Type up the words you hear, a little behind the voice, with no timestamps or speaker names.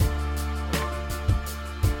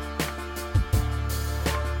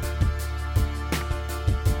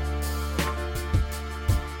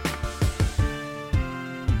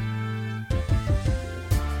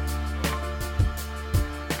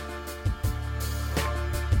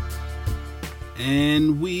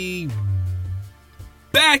And we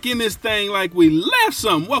back in this thing like we left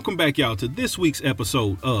some. Welcome back, y'all, to this week's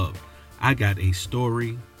episode of I Got a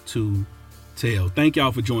Story to Tell. Thank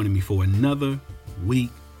y'all for joining me for another week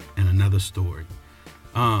and another story.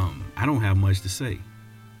 I don't have much to say.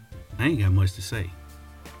 I ain't got much to say.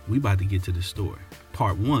 We about to get to the story.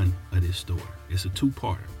 Part one of this story. It's a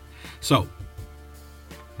two-parter. So,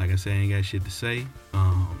 like I said, I ain't got shit to say.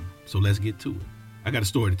 So let's get to it. I got a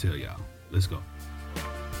story to tell y'all. Let's go.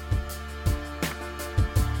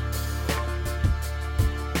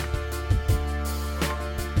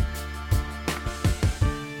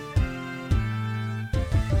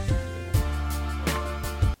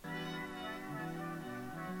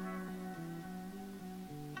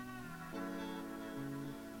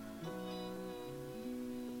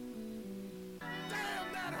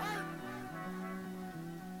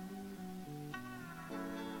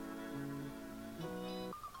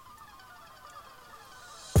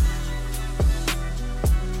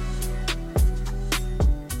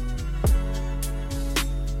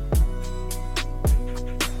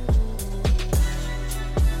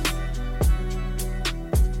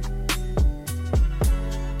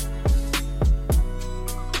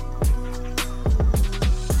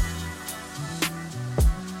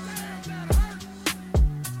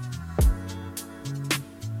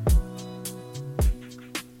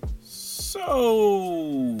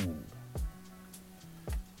 So,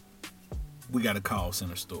 we got a call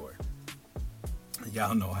center story.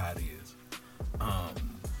 Y'all know how it is.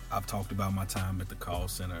 I've talked about my time at the call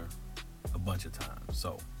center a bunch of times.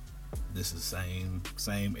 So, this is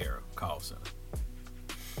same era, call center.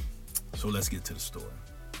 So, let's get to the story.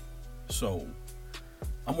 So,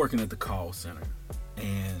 I'm working at the call center,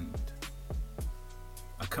 and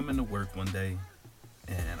I come into work one day,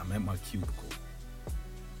 and I'm at my cubicle.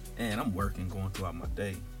 And I'm working, going throughout my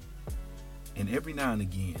day. And every now and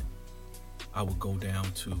again, I would go down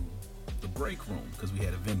to the break room because we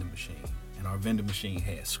had a vending machine. And our vending machine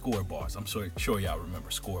had score bars. I'm sure y'all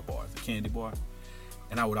remember score bars, the candy bar.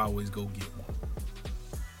 And I would always go get one.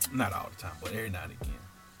 Not all the time, but every now and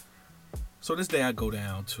again. So this day I go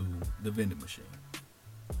down to the vending machine.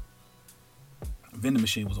 The vending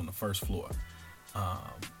machine was on the first floor.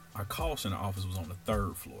 Our call center office was on the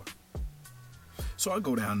third floor. So I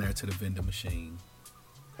go down there to the vending machine.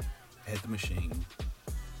 At the machine,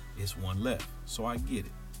 it's one left. So I get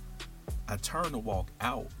it. I turn to walk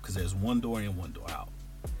out because there's one door in, one door out.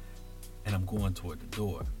 And I'm going toward the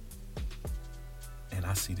door. And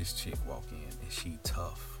I see this chick walk in, and she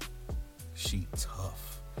tough. She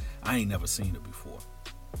tough. I ain't never seen her before.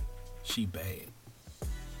 She bad.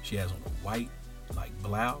 She has on a white, like,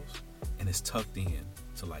 blouse, and it's tucked in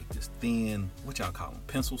to, like, this thin, what y'all call them,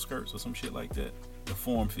 pencil skirts or some shit like that. The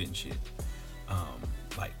form-fitting shit.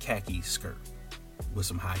 Like khaki skirt with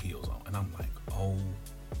some high heels on. And I'm like, oh,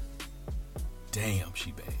 damn,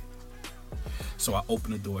 she bad. So I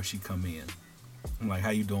open the door, she come in. I'm like, how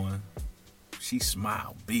you doing? She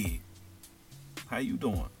smiled big. How you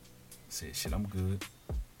doing? I said, shit, I'm good.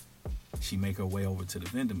 She make her way over to the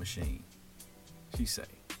vending machine. She say,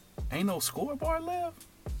 ain't no scoreboard left?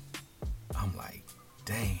 I'm like,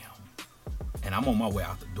 damn. And I'm on my way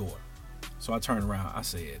out the door. So I turned around. I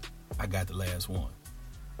said, I got the last one.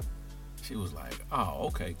 She was like, oh,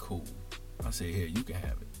 okay, cool. I said, here, you can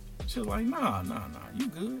have it. She was like, nah, you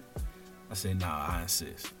good? I said, nah, I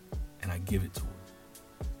insist. And I give it to her.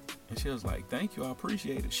 And she was like, thank you, I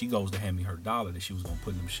appreciate it. She goes to hand me her dollar that she was going to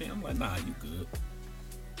put in the machine. I'm like, nah, you good.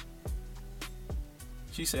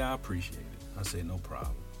 She said, I appreciate it. I said, no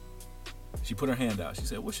problem. She put her hand out. She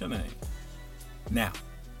said, what's your name? Now,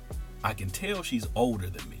 I can tell she's older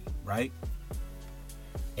than me, right?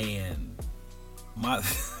 And my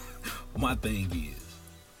thing is,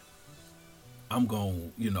 I'm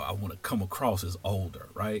going, I want to come across as older,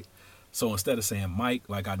 right? So instead of saying Mike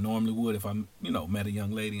like I normally would if I, met a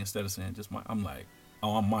young lady, instead of saying just Mike, I'm like,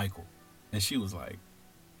 oh, I'm Michael. And she was like,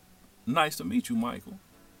 nice to meet you, Michael.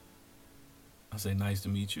 I said, nice to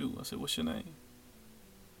meet you. I said, what's your name?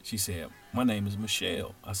 She said, my name is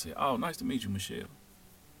Michelle. I said, oh, nice to meet you, Michelle.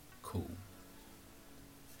 Cool.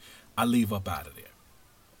 I leave up out of there.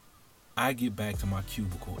 I get back to my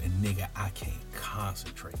cubicle and nigga, I can't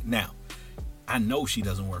concentrate. Now, I know she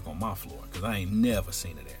doesn't work on my floor because I ain't never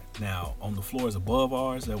seen her there. Now, on the floors above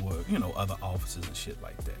ours, there were, other offices and shit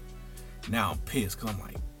like that. Now I'm pissed because I'm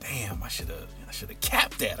like, damn, I should have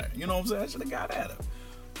capped at her. You know what I'm saying? I should have got at her.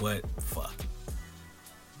 But fuck.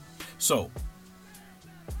 So,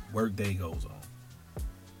 work day goes on.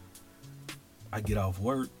 I get off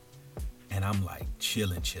work and I'm like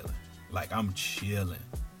chilling. Like I'm chilling.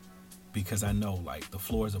 because I know like the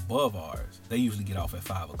floors above ours, they usually get off at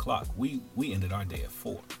 5 o'clock. We ended our day at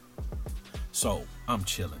 4. So I'm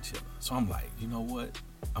chilling. So I'm like, you know what?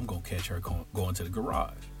 I'm gonna catch her going to the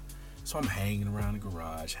garage. So I'm hanging around the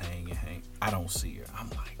garage, hanging. I don't see her. I'm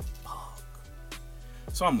like, fuck.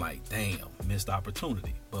 So I'm like, damn, missed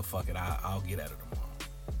opportunity. But fuck it, I'll get at her tomorrow.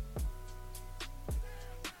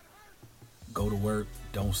 Go to work,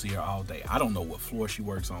 don't see her all day. I don't know what floor she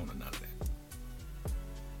works on or none of that.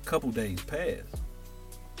 Couple days pass.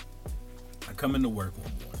 I come into work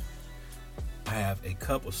one morning. I have a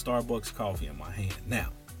cup of Starbucks coffee in my hand. Now,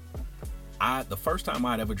 the first time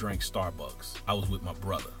I'd ever drank Starbucks, I was with my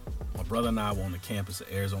brother. My brother and I were on the campus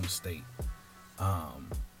of Arizona State. I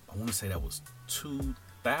want to say that was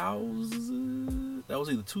 2000. That was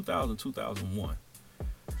either 2000 or 2001.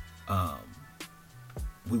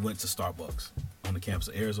 We went to Starbucks on the campus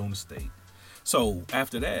of Arizona State. So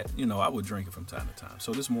after that, I would drink it from time to time.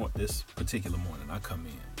 So this particular morning, I come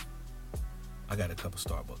in. I got a cup of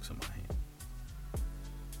Starbucks in my hand.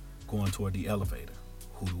 Going toward the elevator.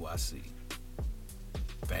 Who do I see?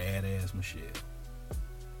 Badass Michelle.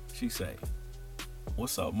 She say,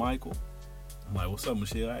 "What's up, Michael?" I'm like, "What's up,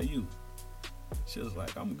 Michelle? How you?" She was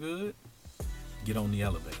like, "I'm good." Get on the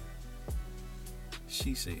elevator.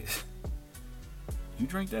 She says, "You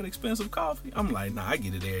drink that expensive coffee?" I'm like, "Nah, I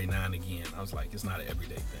get it every now and again." I was like, "It's not an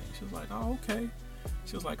everyday thing." She was like, "Oh, okay."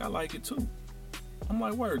 She was like, "I like it too." I'm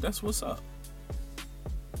like, "Word, that's what's up."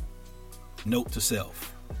 Note to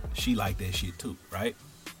self, she liked that shit too, right?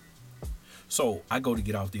 So I go to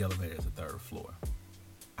get off the elevator at the 3rd floor.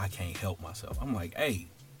 I can't help myself. I'm like, "Hey,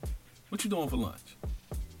 what you doing for lunch?"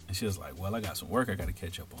 And she was like, "Well, I got some work I got to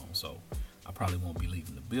catch up on, so I probably won't be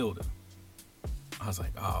leaving the building." I was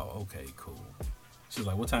like, "Oh, okay, cool." She was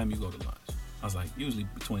like, "What time you go to lunch?" I was like, "Usually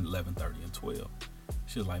between 11:30 and 12.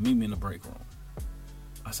 She was like, "Meet me in the break room."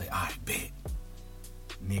 I say, "I bet."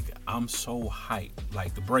 Nigga, I'm so hyped.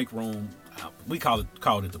 Like the break room, we called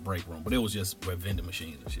it the break room, but it was just where vending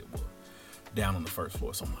machines and shit were. Down on the 1st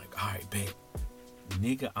floor. So I'm like, "All right, bet."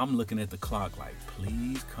 Nigga, I'm looking at the clock like,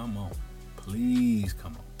 please come on. Please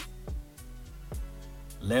come on.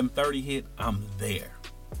 11:30 hit, I'm there.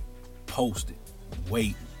 Posted.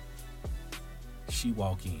 Waiting. She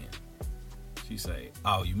walk in. She say,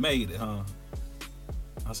 "Oh, you made it, huh?"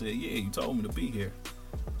 I said, "Yeah, you told me to be here."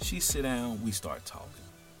 She sit down, we start talking.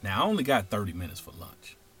 Now, I only got 30 minutes for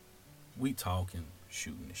lunch. We talking,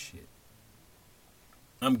 shooting the shit.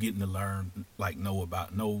 I'm getting to learn, like,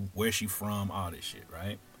 know where she from, all this shit,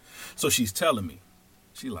 right? So she's telling me,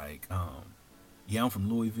 she like, "Yeah, I'm from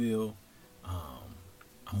Louisville.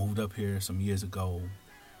 I moved up here some years ago."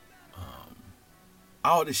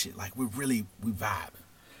 All this shit, like, we vibing.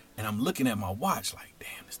 And I'm looking at my watch like,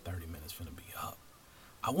 damn, this 30 minutes finna be up.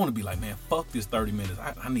 I want to be like, man, fuck this 30 minutes.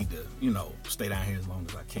 I need to, stay down here as long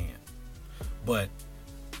as I can. But,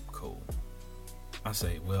 cool. I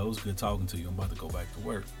say, "Well, it was good talking to you. I'm about to go back to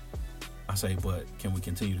work." I say, "But can we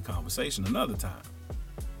continue the conversation another time?"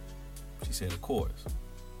 She said, "Of course."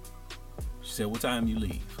 She said, "What time you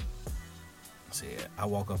leave?" I said, "I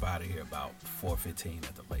walk up out of here about 4:15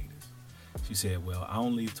 at the latest." She said, "Well, I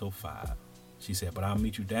don't leave till 5. She said, "But I'll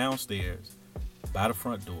meet you downstairs by the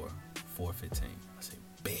front door, 4:15. I said,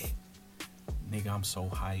 "Bet." Nigga, I'm so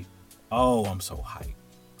hyped. Oh, I'm so hyped.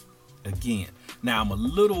 Again. Now, I'm a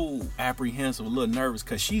little apprehensive, a little nervous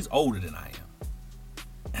because she's older than I am.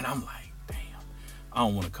 And I'm like, damn, I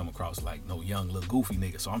don't want to come across like no young little goofy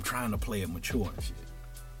nigga. So I'm trying to play it mature and shit.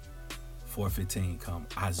 4:15 come,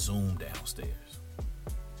 I zoom downstairs.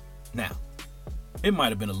 Now, it might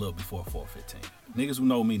have been a little before 4:15. Niggas who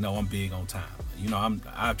know me know I'm big on time.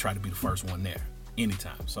 I try to be the first one there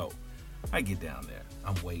anytime. So I get down there.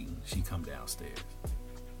 I'm waiting. She come downstairs.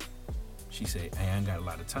 She said, "Hey, I ain't got a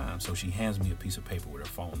lot of time." So she hands me a piece of paper with her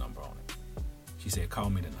phone number on it. She said, "Call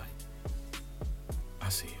me tonight." I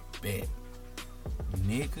said, "Bet."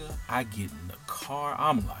 Nigga, I get in the car.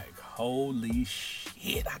 I'm like, holy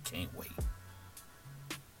shit, I can't wait.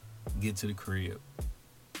 Get to the crib.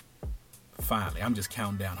 Finally, I'm just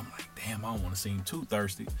counting down. I'm like, damn, I don't want to seem too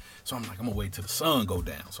thirsty. So I'm like, I'm going to wait till the sun go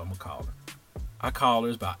down. So I'm going to call her. I call her.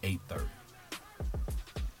 It's about 8:30.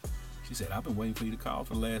 She said, "I've been waiting for you to call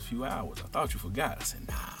for the last few hours. I thought you forgot." I said,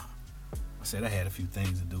 "Nah." I said, "I had a few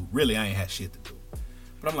things to do." Really, I ain't had shit to do.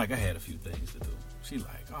 But I'm like, I had a few things to do. She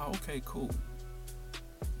like, "Oh, okay, cool."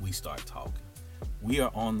 We start talking. We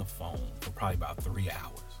are on the phone for probably about 3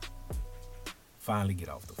 hours. Finally get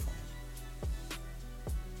off the phone.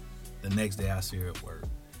 The next day I see her at work.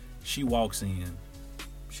 She walks in.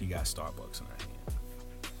 She got Starbucks in her hand.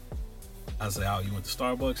 I say, "Oh, you went to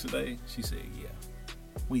Starbucks today?" She said, "Yeah."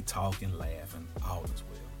 We talking, laughing, all is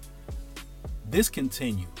well. This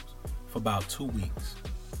continues for about 2 weeks.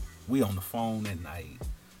 We on the phone at night.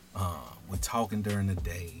 We talking during the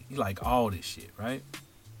day. Like all this shit, right?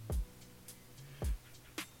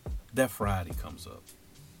 That Friday comes up.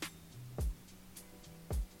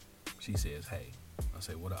 She says, hey. I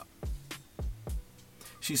say, what up?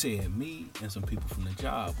 She said, me and some people from the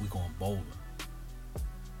job, we going bowling.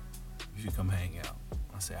 You should come hang out.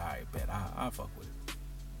 I said, all right, bet. I'll fuck with it.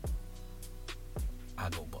 I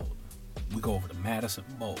go bowling. We go over to Madison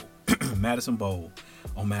Bowl. Madison Bowl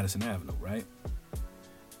on Madison Avenue, right?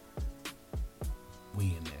 We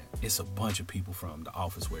in there. It's a bunch of people from the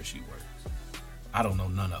office where she works. I don't know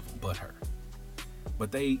none of them but her.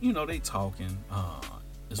 But they, they talking.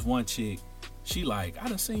 There's one chick, she like, I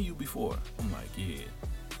done seen you before. I'm like, yeah.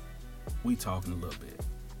 We talking a little bit.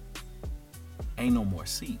 Ain't no more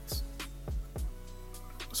seats.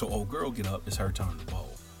 So old girl get up, it's her turn to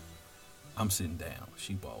bowl. I'm sitting down,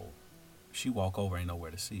 she bowl. She walk over, ain't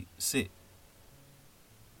nowhere to sit.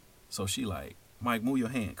 So she like, Mike, move your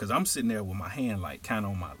hand. Cause I'm sitting there with my hand like kind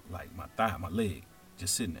of on my thigh, my leg,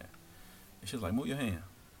 just sitting there. And she's like, move your hand.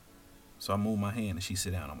 So I move my hand and she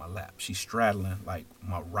sit down on my lap. She's straddling like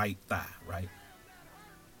my right thigh, right?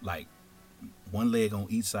 Like one leg on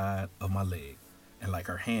each side of my leg. And like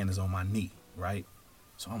her hand is on my knee, right?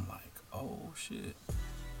 So I'm like, oh shit.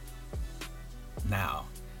 Now,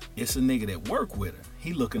 it's a nigga that work with her.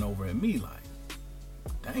 He looking over at me like,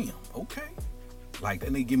 damn, okay. Like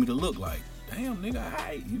that nigga give me the look like, damn nigga,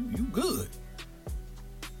 alright, you good.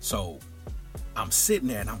 So I'm sitting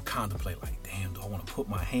there and I'm contemplating like, damn, do I want to put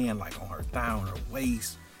my hand like on her thigh, on her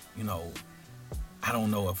waist? I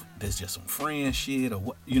don't know if there's just some friend shit or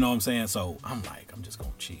what, you know what I'm saying? So I'm like, I'm just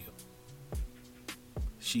gonna chill.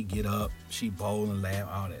 She get up, she bowl and laugh,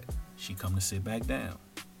 all that. She come to sit back down.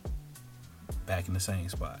 Back in the same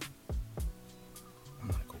spot. I'm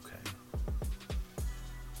like, okay.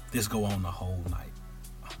 This go on the whole night.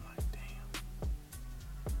 I'm like,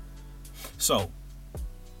 damn. So,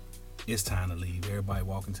 it's time to leave. Everybody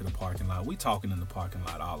walking to the parking lot. We talking in the parking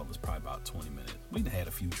lot, all of us, probably about 20 minutes. We had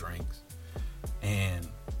a few drinks. And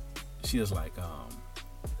she was like,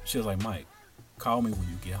 Mike, call me when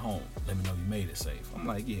you get home. Let me know you made it safe. I'm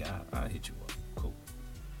like, yeah, I'll hit you up. Cool.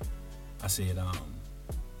 I said,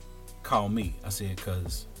 call me. I said,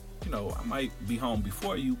 cause, I might be home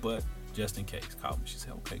before you, but just in case, call me. She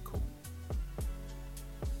said, okay, cool.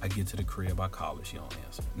 I get to the crib, I call her, she don't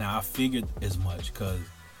answer. Now I figured as much cause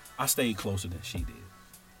I stayed closer than she did.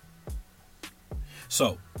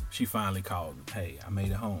 So she finally called me. Hey, I made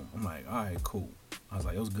it home. I'm like, all right, cool. I was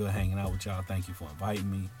like, it was good hanging out with y'all. Thank you for inviting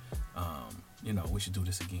me. We should do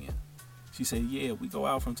this again. She said, yeah, we go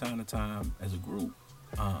out from time to time as a group.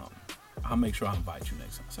 I'll make sure I invite you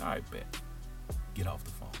next time. I said, all right, bet. Get off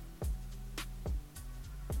the phone.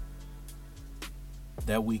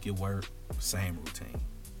 That week at work, same routine.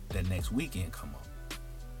 That next weekend come up.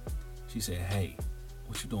 She said, hey,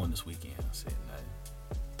 what you doing this weekend? I said, nothing.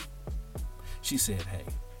 She said, hey,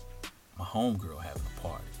 my homegirl having a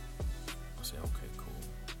party. I said, okay, cool.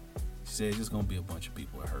 She said, there's going to be a bunch of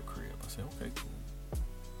people at her crib. I said, okay, cool.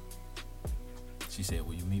 She said,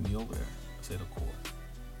 will you meet me over there? I said, of course.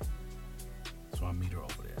 So I meet her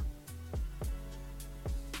over there.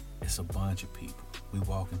 It's a bunch of people. We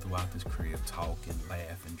walking throughout this crib, talking,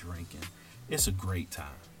 laughing, drinking. It's a great time.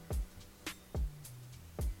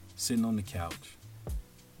 Sitting on the couch,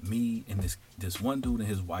 me and this one dude and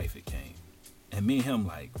his wife, it came. And me and him,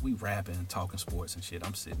 like, we rapping and talking sports and shit.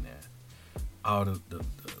 I'm sitting there. All the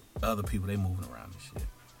other people, they moving around and shit.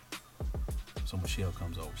 So Michelle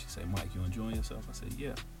comes over. She said, Mike, you enjoying yourself? I said,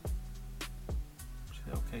 yeah. She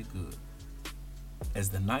said, okay, good. As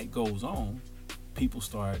the night goes on, people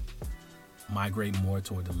start migrating more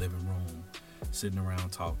toward the living room, sitting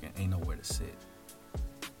around talking, ain't nowhere to sit.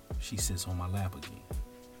 She sits on my lap again.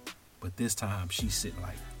 But this time she's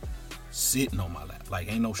sitting on my lap. Like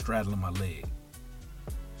ain't no straddling my leg.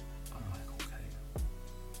 I'm like, okay.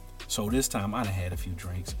 So this time I done had a few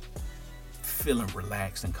drinks, feeling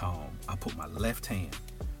relaxed and calm. I put my left hand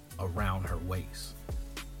around her waist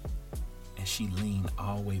and she leaned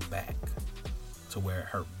all the way back to where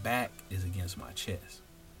her back is against my chest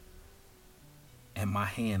and my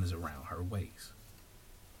hand is around her waist.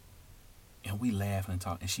 And we laughing and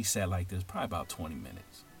talking. And she sat like this probably about 20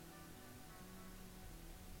 minutes.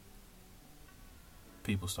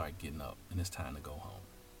 People start getting up and it's time to go home.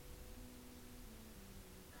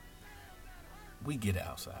 We get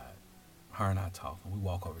outside. Her and I talking. We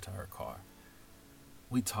walk over to her car.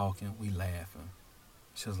 We talking. We laughing.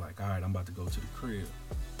 She was like, all right, I'm about to go to the crib.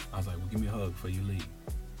 I was like, well, give me a hug before you leave.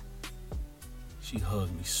 She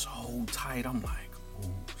hugged me so tight. I'm like,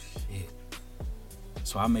 oh, shit.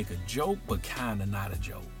 So I make a joke, but kind of not a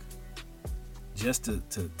joke. Just to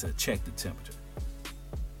check the temperature.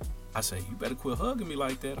 I say, you better quit hugging me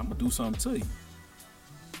like that. I'm going to do something to you.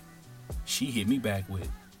 She hit me back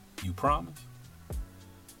with, you promise?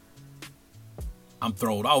 I'm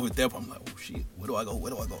thrown off at that point. I'm like, oh shit, where do I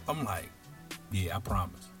go? I'm like, yeah, I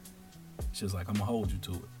promise. She's like, I'm going to hold you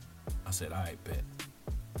to it. I said, all right, bet.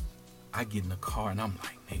 I get in the car and I'm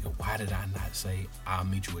like, nigga, why did I not say I'll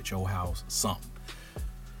meet you at your house? Something.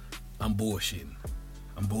 I'm bullshitting.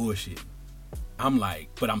 I'm like,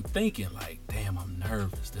 but I'm thinking like, damn, I'm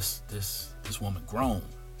nervous. This woman grown.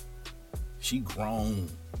 She grown,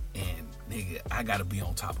 and nigga, I gotta be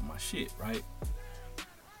on top of my shit, right?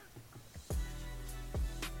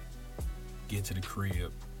 Get to the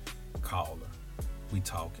crib, call her. We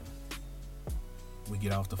talking. We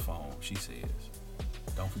get off the phone. She says,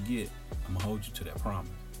 don't forget, I'm gonna hold you to that promise.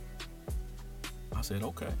 I said,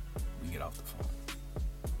 okay. We get off the phone.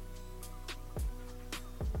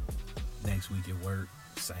 Next week at work,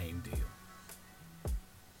 same deal.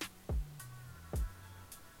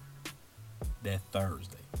 That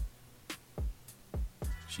Thursday,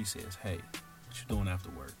 she says, hey, what you doing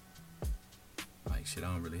after work? I'm like, shit,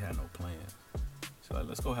 I don't really have no plans. She's like,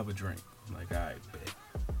 let's go have a drink. I'm like, all right,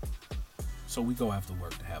 bet. So we go after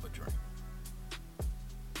work to have a drink.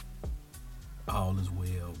 All is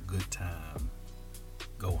well, good time.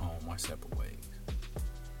 Go home our separate ways.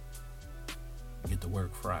 Get to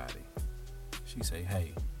work Friday. She say,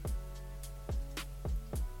 hey.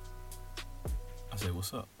 I say,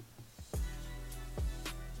 what's up?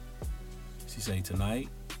 She say, tonight,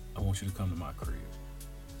 I want you to come to my crib.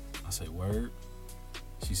 I say, word?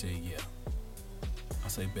 She say, yeah. I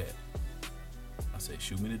say, bet. I say,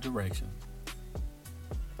 shoot me the direction.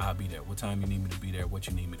 I'll be there. What time you need me to be there? What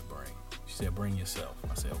you need me to bring? She said, bring yourself.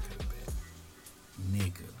 I said, okay, bet.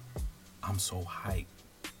 Nigga, I'm so hyped.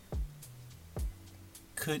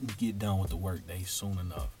 Couldn't get done with the workday soon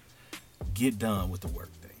enough. Get done with the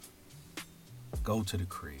workday. Go to the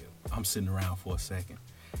crib. I'm sitting around for a second.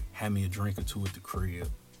 Have me a drink or two at the crib.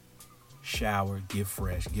 Shower, get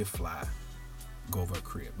fresh, get fly. Go over her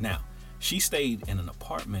crib. Now, she stayed in an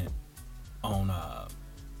apartment on,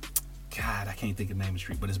 God, I can't think of the name of the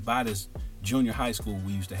street, but it's by this junior high school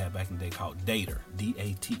we used to have back in the day called Dater,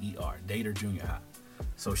 D-A-T-E-R, Dater Junior High.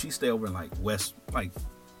 So she stayed over in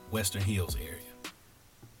Western Hills area.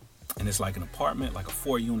 And it's like an apartment, like a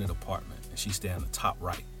 4-unit apartment. And she stayed on the top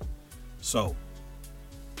right. So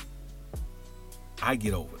I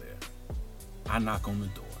get over there. I knock on the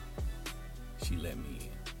door. She let me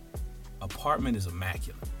in. Apartment is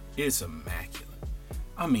immaculate. It's immaculate.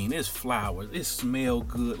 I mean, it's flowers. It smells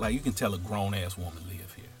good. Like, you can tell a grown-ass woman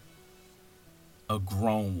live here. A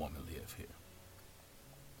grown woman live here.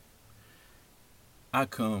 I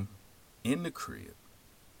come in the crib.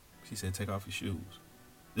 She said, take off your shoes.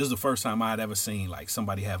 This is the first time I'd ever seen like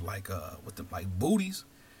somebody have like booties.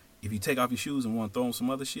 If you take off your shoes and want to throw on some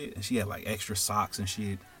other shit, and she had like extra socks and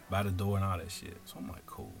shit by the door and all that shit. So I'm like,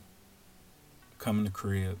 cool. Come in the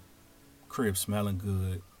crib smelling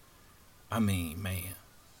good. I mean, man,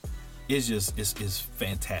 it's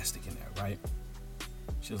fantastic in there, right?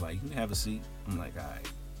 She was like, you can have a seat. I'm like, all right.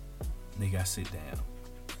 Nigga, I sit down.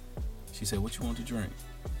 She said, what you want to drink?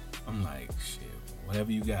 I'm like, shit,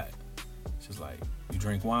 whatever you got. She's like, you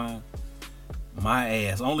drink wine? My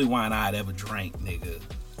ass, only wine I'd ever drank, nigga,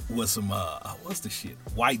 was some, what's the shit?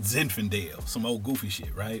 White Zinfandel, some old goofy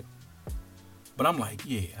shit, right? But I'm like,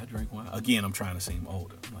 yeah, I drink wine. Again, I'm trying to seem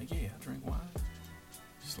older. I'm like, yeah, I drink wine.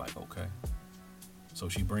 She's like, okay. So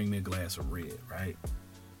she bring me a glass of red, right?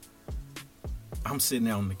 I'm sitting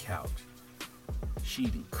there on the couch. She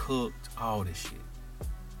done cooked, all this shit.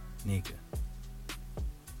 Nigga.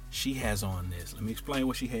 She has on this. Let me explain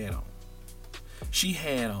what she had on. She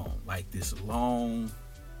had on like this long,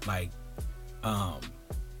 like,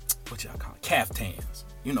 what y'all call it? Caftans.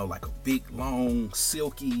 You know, like a big, long,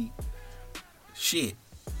 silky shit.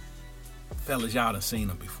 Fellas, y'all done seen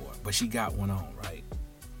them before. But she got one on, right?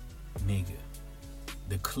 Nigga.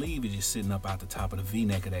 The cleavage is sitting up out the top of the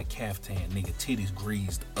V-neck of that caftan. Nigga, titties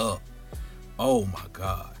greased up. Oh my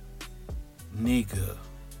God. Nigga.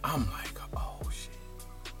 I'm like, oh shit.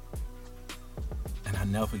 And I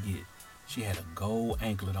never forget, she had a gold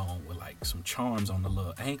anklet on with like some charms on the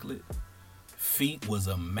little anklet. Feet was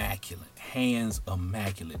immaculate. Hands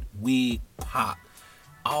immaculate. Wig pop.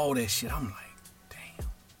 All that shit. I'm like,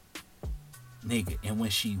 damn. Nigga. And when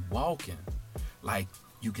she walking, like,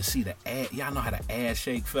 you can see the ass. Y'all know how the ass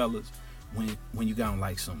shake, fellas. When you got on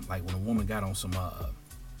like some, like when a woman got on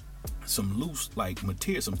some loose like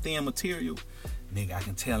material, some thin material, Nigga, I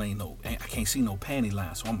can tell I can't see no panty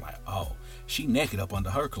line. So I'm like, oh, she naked up under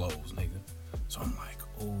her clothes, nigga. So I'm like,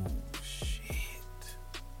 oh, shit.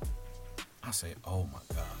 I say, oh my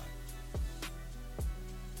God.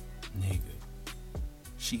 Nigga,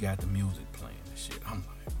 she got the music playing and shit. I'm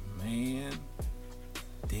like, man,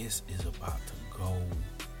 this is about to go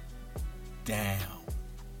down.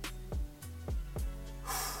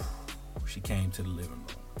 She came to the living room.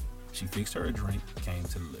 She fixed her a drink, came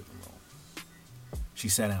to the living room. She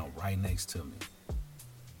sat down right next to me.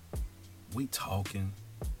 We talking,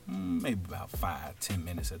 maybe about 5-10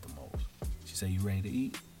 minutes at the most. She said, you ready to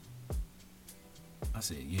eat? I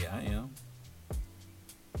said, yeah, I am.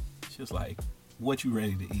 She was like, what you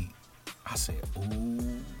ready to eat? I said,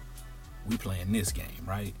 ooh, we playing this game,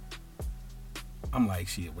 right? I'm like,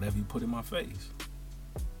 shit, whatever you put in my face.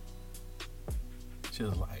 She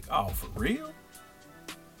was like, oh, for real?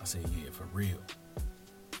 I said, yeah, for real.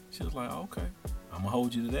 She was like, oh, okay, I'm gonna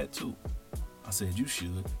hold you to that too. I said, you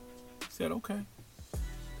should. She said, okay.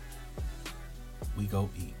 We go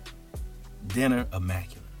eat. Dinner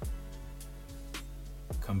immaculate.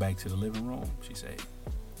 Come back to the living room. She said,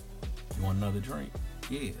 you want another drink?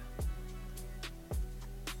 Yeah.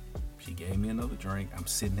 She gave me another drink. I'm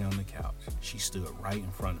sitting there on the couch. She stood right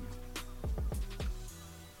in front of me.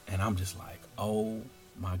 And I'm just like, oh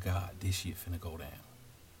my God, this shit finna go down.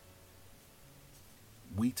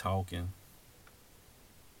 We talking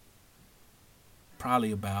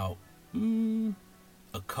probably about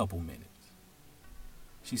a couple minutes.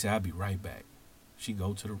 She said, I'll be right back. She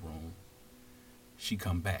go to the room. She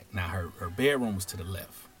come back. Now her bedroom was to the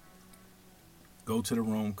left. Go to the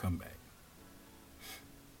room, come back.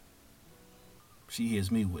 She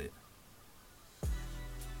hears me with,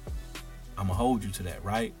 I'ma hold you to that,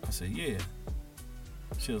 right? I said, yeah.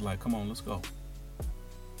 She was like, come on, let's go.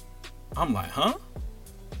 I'm like, huh?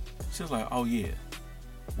 She was like, oh yeah,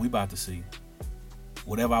 we about to see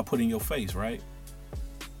whatever I put in your face, right?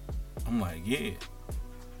 I'm like, yeah.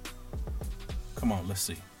 Come on, let's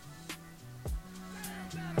see.